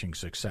smashing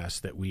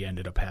success that we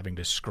ended up having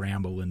to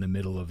scramble in the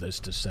middle of this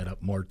to set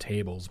up more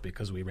tables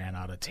because we ran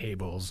out of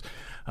tables.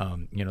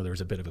 There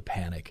was a bit of a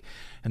panic.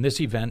 And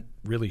this event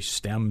really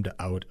stemmed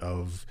out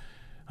of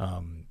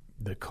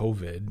the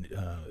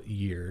COVID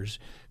years.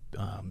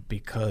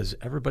 Because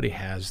everybody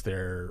has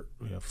their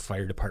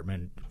fire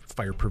department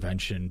fire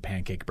prevention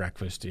pancake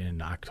breakfast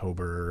in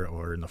October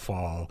or in the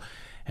fall,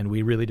 and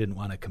we really didn't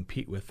want to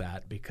compete with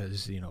that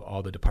because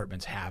all the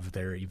departments have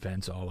their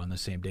events all on the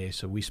same day.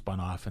 So we spun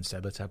off and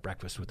said, let's have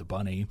breakfast with the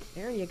bunny.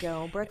 There you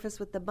go, breakfast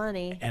with the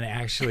bunny. And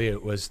actually,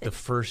 it was the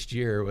first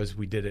year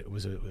we did it. It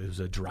was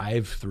a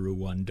drive-through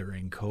one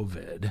during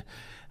COVID,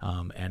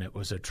 and it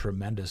was a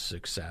tremendous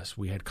success.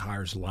 We had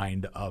cars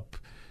lined up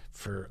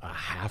for a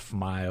half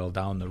mile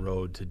down the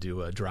road to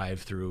do a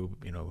drive-through,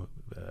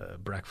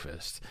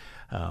 breakfast,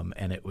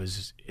 and it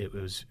was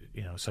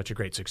such a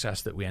great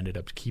success that we ended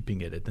up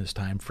keeping it at this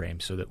time frame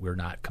so that we're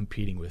not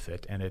competing with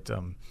it, and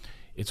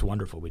it's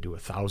wonderful. We do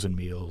 1,000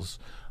 meals,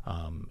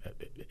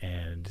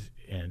 and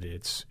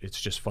it's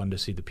just fun to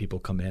see the people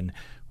come in.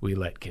 We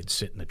let kids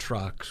sit in the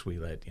trucks. We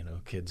let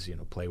kids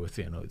play with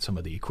some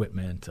of the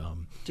equipment.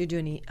 Do you do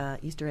any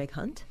Easter egg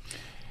hunt?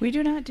 We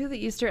do not do the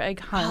Easter egg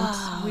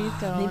hunt. We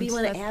don't. Maybe you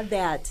want to add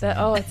that.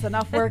 It's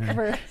enough work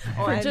for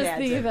just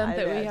the event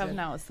that we have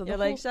now. So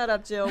you're shut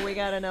up, Jill. We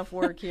got enough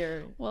work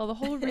here. Well, the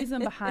whole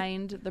reason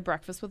behind the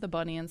Breakfast with the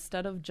Bunny,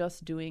 instead of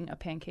just doing a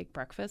pancake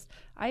breakfast,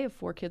 I have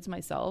 4 kids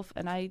myself,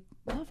 and I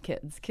love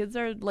kids. Kids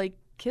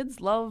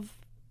love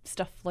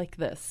stuff like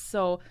this.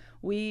 So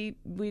we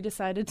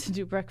decided to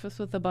do Breakfast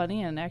with the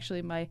Bunny, and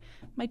actually my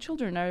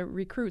children are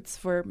recruits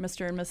for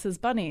Mr. and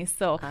Mrs. Bunny.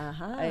 So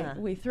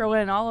we throw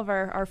in all of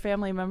our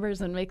family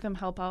members and make them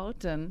help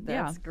out. And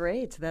That's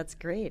great. That's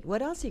great.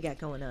 What else you got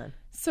going on?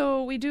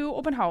 So we do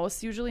open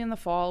house. Usually in the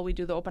fall, we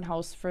do the open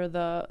house for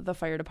the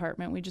fire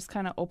department. We just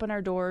kind of open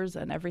our doors,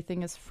 and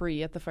everything is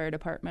free at the fire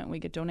department. We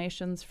get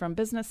donations from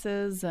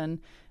businesses, and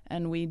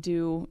we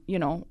do,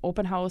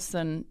 open house,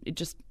 and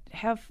just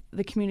have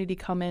the community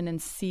come in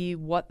and see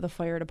what the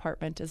fire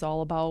department is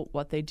all about,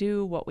 what they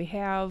do, what we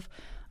have.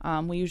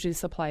 We usually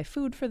supply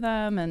food for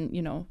them, and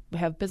we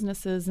have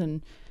businesses,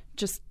 and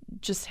just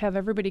have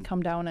everybody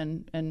come down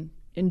and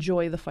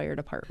enjoy the fire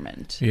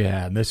department.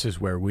 Yeah, and this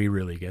is where we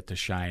really get to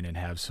shine and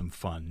have some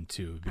fun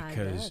too,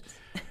 because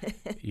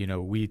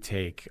we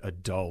take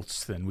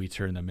adults and we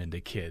turn them into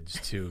kids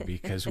too,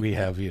 because we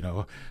have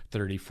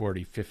 30,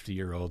 40,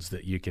 50-year-olds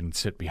that you can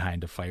sit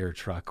behind a fire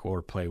truck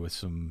or play with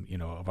some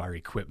of our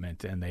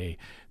equipment, and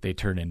they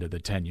turn into the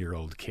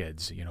 10-year-old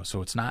kids.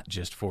 So it's not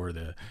just for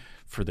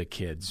the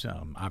kids.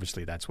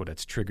 Obviously that's what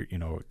it's triggered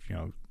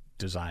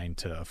designed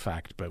to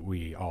affect, but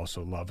we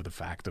also love the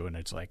fact though, and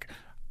it's like,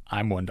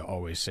 I'm one to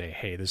always say,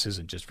 hey, this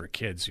isn't just for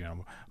kids.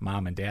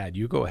 Mom and dad,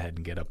 you go ahead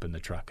and get up in the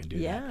truck and do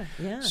that.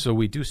 Yeah. So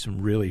we do some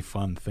really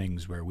fun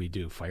things where we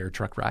do fire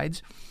truck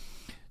rides.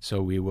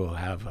 So we will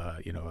have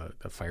a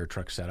fire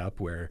truck set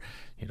up where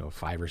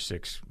 5 or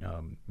 6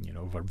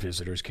 of our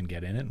visitors can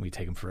get in it, and we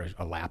take them for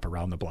a lap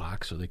around the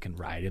block so they can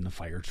ride in the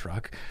fire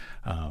truck.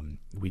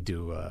 We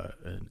do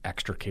an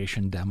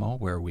extrication demo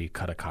where we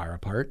cut a car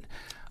apart,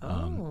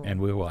 and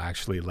we will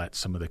actually let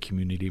some of the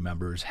community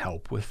members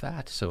help with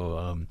that.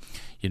 So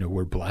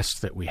we're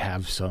blessed that we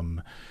have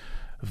some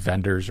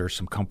vendors or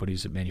some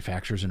companies that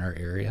manufactures in our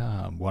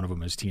area. One of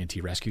them is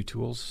TNT Rescue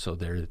Tools, so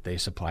they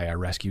supply our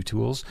rescue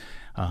tools,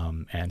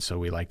 and so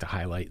we like to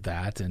highlight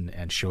that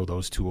and show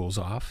those tools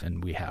off.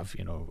 And we have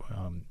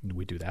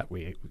we do that.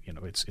 We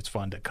it's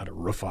fun to cut a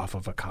roof off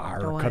of a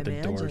car or cut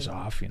the doors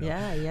off.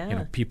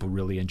 People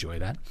really enjoy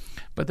that.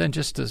 But then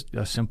just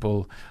a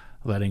simple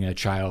letting a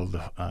child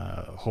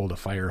hold a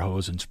fire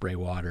hose and spray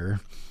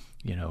water.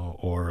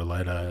 Or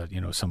let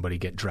somebody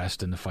get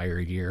dressed in the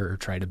fire gear, or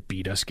try to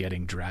beat us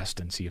getting dressed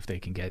and see if they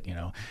can get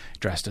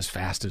dressed as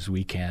fast as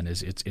we can.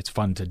 It's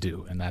fun to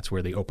do, and that's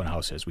where the open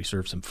house is. We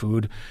serve some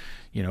food.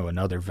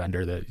 Another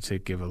vendor that to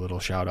give a little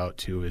shout out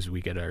to is we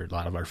get a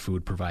lot of our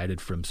food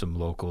provided from some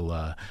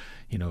local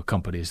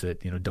companies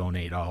that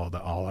donate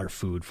all our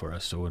food for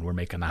us. So when we're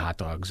making the hot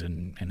dogs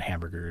and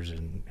hamburgers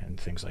and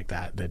things like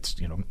that, that's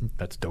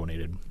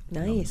donated.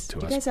 Nice. To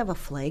do us. You guys have a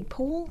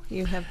flagpole?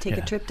 You take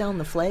a trip down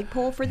the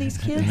flagpole for these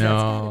kids?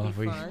 No, that's gotta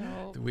be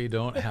fun. we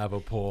don't have a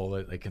pole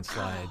that they can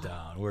slide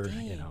down. We're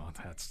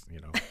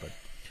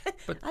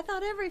but I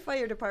thought every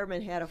fire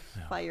department had a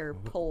fire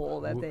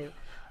pole that they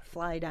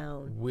fly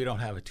down. We don't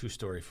have a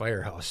 2-story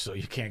firehouse, so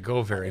you can't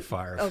go very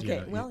far.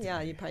 Okay,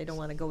 you probably don't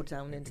want to go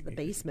down into the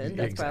basement.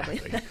 That's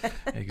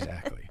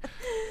Exactly.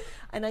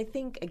 And I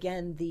think,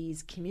 again,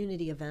 these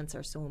community events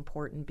are so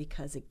important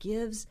because it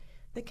gives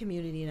the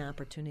community an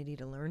opportunity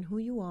to learn who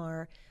you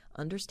are,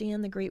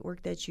 understand the great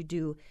work that you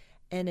do,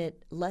 and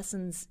it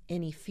lessens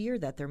any fear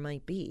that there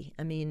might be.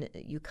 I mean,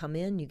 you come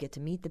in, you get to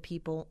meet the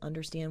people,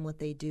 understand what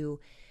they do,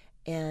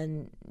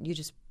 and you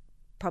just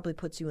probably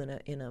puts you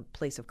in a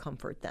place of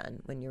comfort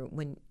then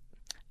when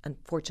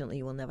unfortunately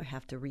you will never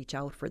have to reach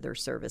out for their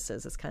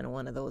services. It's kind of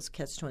one of those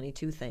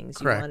catch-22 things.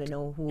 Correct. You want to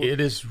know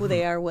who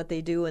they are, what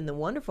they do, and the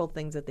wonderful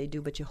things that they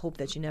do, but you hope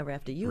that you never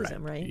have to use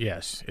them, right?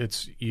 Yes.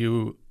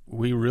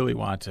 We really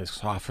want to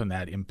soften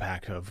that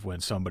impact of when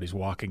somebody's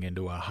walking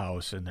into a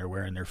house and they're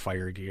wearing their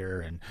fire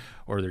gear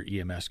or their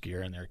EMS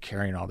gear, and they're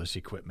carrying all this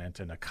equipment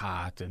and a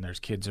cot, and there's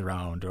kids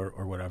around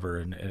or whatever,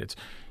 and it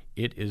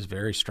is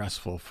very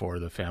stressful for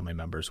the family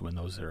members when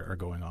those are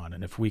going on.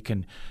 And if we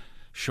can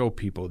show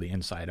people the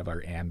inside of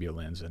our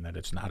ambulance and that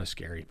it's not a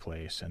scary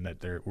place and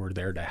that we're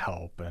there to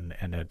help, and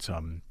it's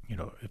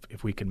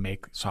if we can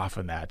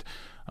soften that,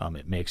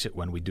 it makes it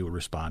when we do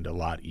respond a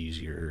lot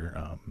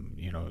easier,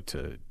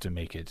 to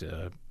make it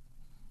a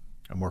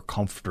more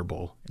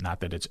comfortable.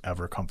 Not that it's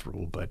ever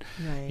comfortable, but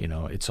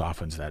right. It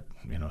softens that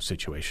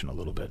situation a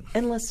little bit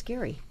and less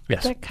scary.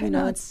 Yes, that kind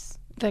of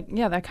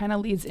That kind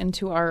of leads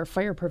into our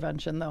fire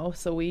prevention, though.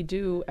 So we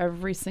do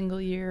every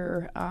single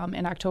year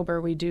in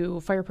October, we do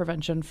fire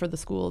prevention for the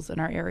schools in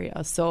our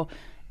area. So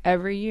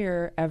every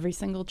year, every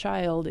single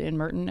child in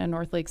Merton and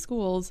North Lake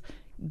schools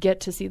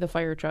get to see the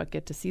fire truck,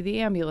 get to see the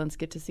ambulance,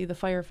 get to see the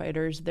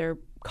firefighters. They're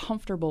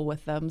comfortable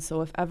with them.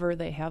 So if ever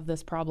they have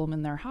this problem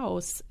in their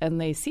house and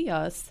they see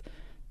us,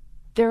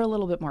 they're a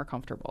little bit more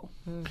comfortable.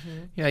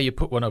 Mm-hmm. Yeah, you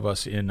put one of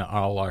us in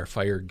all our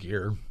fire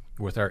gear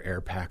with our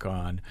air pack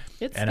on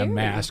It's and scary. a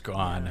mask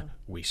on. Yeah.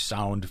 We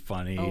sound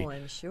funny. Oh,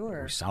 I'm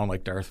sure. We sound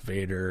like Darth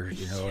Vader,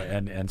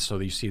 and so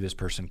you see this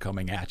person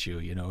coming at you,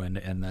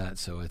 and that.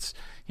 So it's,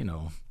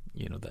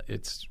 that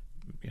it's,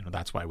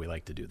 that's why we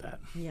like to do that.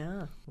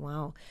 Yeah.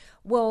 Wow.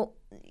 Well,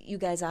 you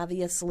guys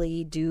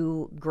obviously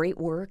do great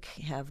work,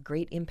 have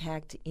great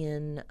impact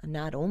in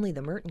not only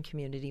the Merton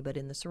community, but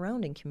in the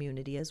surrounding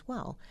community as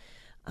well.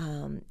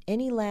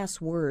 Any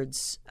last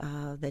words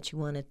that you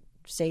want to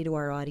say to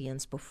our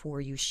audience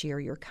before you share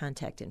your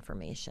contact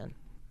information?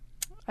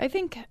 I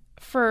think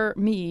for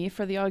me,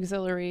 for the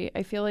auxiliary,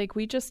 I feel like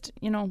we just,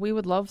 we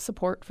would love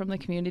support from the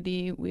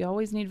community. We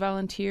always need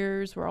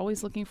volunteers. We're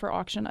always looking for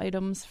auction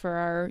items for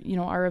our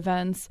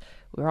events.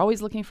 We're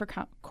always looking for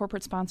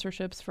corporate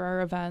sponsorships for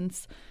our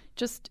events.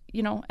 Just,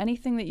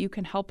 anything that you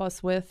can help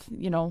us with,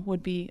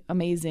 would be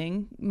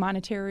amazing,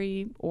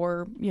 monetary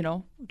or,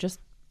 just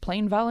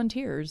plain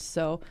volunteers.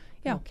 So,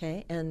 yeah.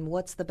 Okay. And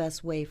what's the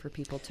best way for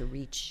people to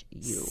reach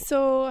you?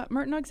 So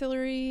Merton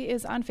Auxiliary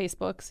is on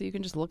Facebook, so you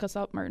can just look us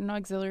up, Merton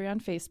Auxiliary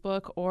on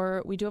Facebook,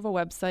 or we do have a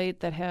website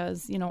that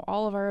has,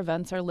 all of our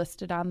events are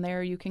listed on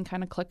there. You can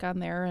kind of click on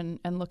there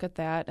and look at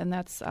that, and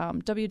that's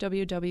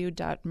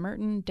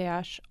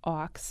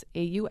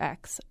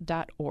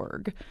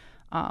www.merton-aux.org.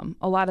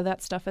 A lot of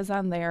that stuff is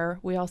on there.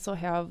 We also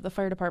have, the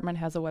fire department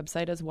has a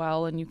website as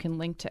well, and you can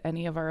link to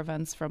any of our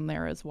events from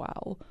there as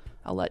well.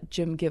 I'll let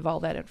Jim give all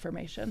that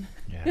information.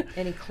 Yeah.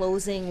 Any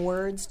closing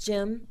words,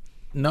 Jim?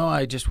 No,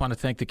 I just want to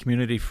thank the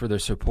community for their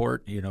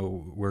support.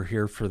 We're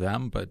here for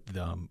them, but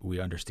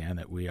we understand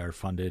that we are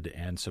funded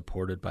and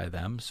supported by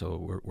them,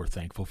 so we're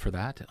thankful for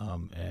that.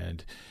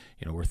 And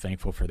we're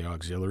thankful for the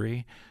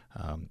auxiliary.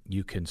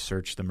 You can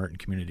search the Merton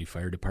Community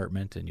Fire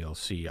Department, and you'll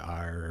see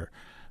our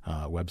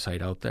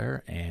website out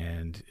there,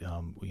 and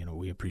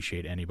we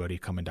appreciate anybody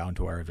coming down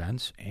to our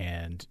events,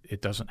 and it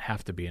doesn't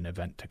have to be an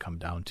event to come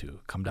down to.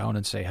 Come down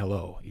and say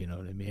hello, you know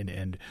what I mean?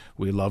 And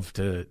we love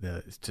to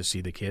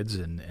see the kids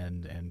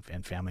and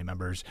family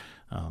members,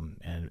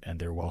 and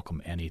they're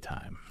welcome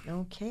anytime.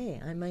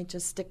 Okay, I might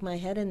just stick my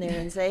head in there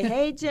and say,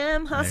 hey,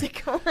 Jim, how's it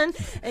going?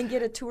 And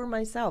get a tour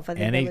myself. I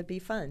think that would be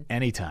fun.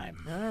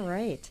 Anytime. All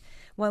right.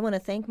 Well, I want to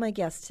thank my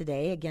guests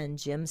today. Again,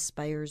 Jim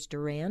Spires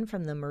Duran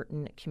from the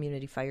Merton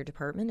Community Fire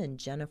Department and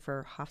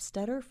Jennifer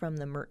Hofstetter from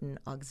the Merton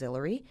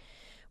Auxiliary.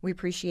 We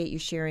appreciate you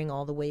sharing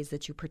all the ways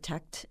that you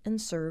protect and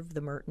serve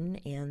the Merton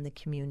and the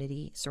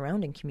community,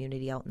 surrounding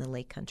community out in the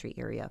Lake Country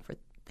area.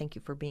 Thank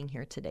you for being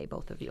here today,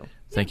 both of you.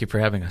 Thank you for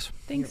having us.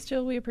 Thanks,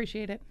 Jill. We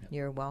appreciate it.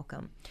 You're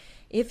welcome.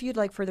 If you'd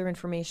like further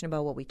information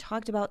about what we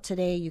talked about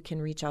today, you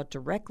can reach out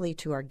directly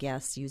to our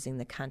guests using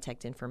the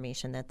contact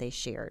information that they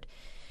shared.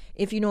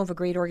 If you know of a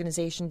great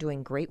organization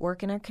doing great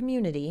work in our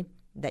community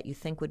that you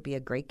think would be a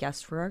great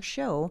guest for our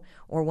show,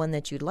 or one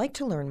that you'd like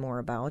to learn more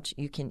about,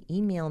 you can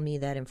email me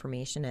that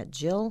information at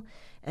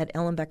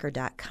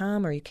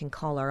jill@ellenbecker.com, or you can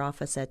call our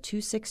office at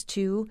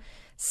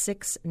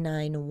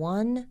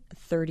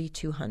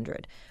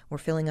 262-691-3200. We're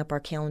filling up our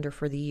calendar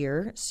for the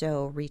year,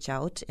 so reach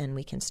out and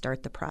we can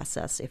start the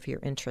process if you're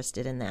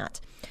interested in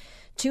that.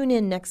 Tune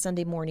in next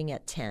Sunday morning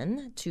at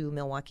 10 to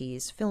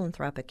Milwaukee's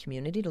philanthropic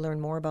community to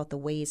learn more about the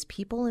ways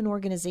people and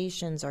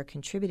organizations are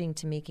contributing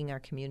to making our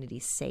community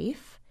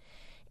safe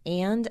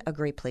and a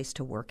great place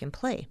to work and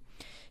play.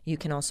 You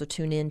can also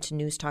tune in to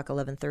News Talk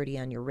 1130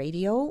 on your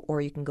radio, or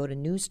you can go to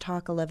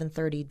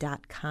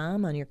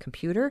newstalk1130.com on your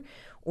computer,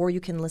 or you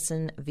can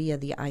listen via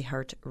the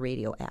iHeart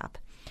Radio app.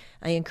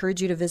 I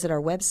encourage you to visit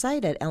our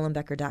website at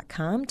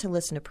ellenbecker.com to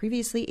listen to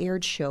previously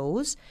aired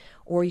shows,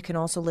 or you can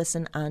also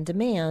listen on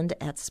demand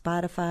at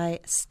Spotify,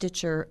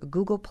 Stitcher,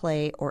 Google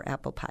Play, or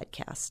Apple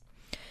Podcasts.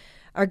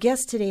 Our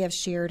guests today have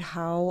shared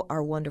how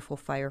our wonderful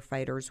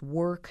firefighters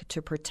work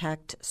to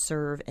protect,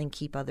 serve, and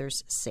keep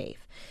others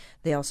safe.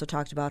 They also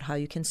talked about how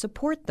you can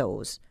support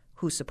those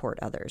who support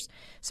others.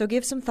 So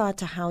give some thought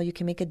to how you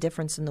can make a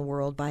difference in the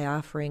world by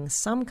offering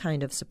some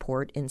kind of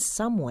support in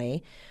some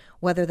way,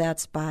 whether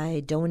that's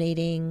by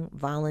donating,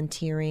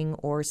 volunteering,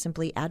 or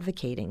simply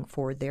advocating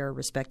for their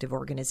respective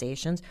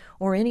organizations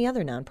or any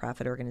other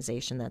nonprofit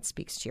organization that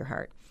speaks to your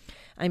heart.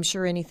 I'm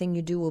sure anything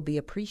you do will be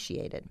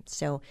appreciated.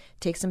 So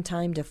take some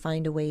time to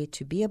find a way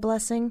to be a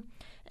blessing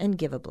and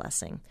give a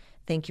blessing.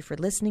 Thank you for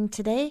listening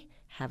today.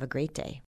 Have a great day.